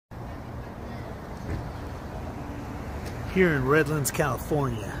Here in Redlands,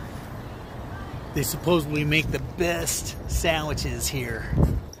 California, they supposedly make the best sandwiches here.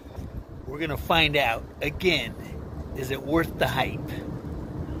 We're gonna find out again, is it worth the hype?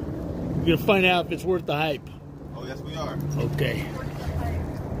 We're gonna find out if it's worth the hype. Oh, yes, we are. Okay.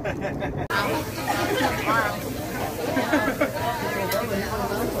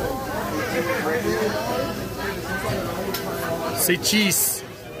 Say cheese.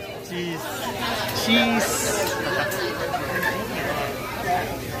 Cheese. Cheese.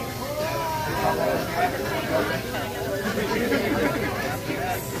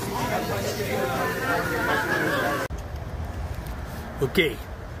 Okay,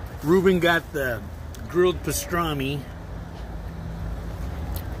 Ruben got the grilled pastrami,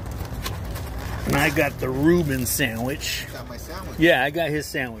 and I got the Reuben sandwich. You got my sandwich. Yeah, I got his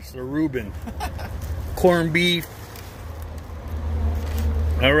sandwich, the Reuben. Corned beef.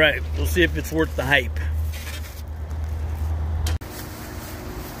 All right, we'll see if it's worth the hype.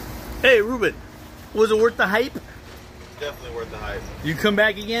 Hey, Ruben, was it worth the hype? Definitely worth the hype. You come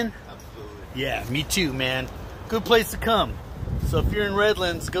back again? Absolutely. Yeah, me too, man. Good place to come. So if you're in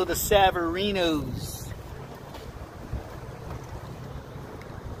Redlands, go to Savarinos.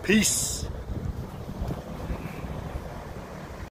 Peace.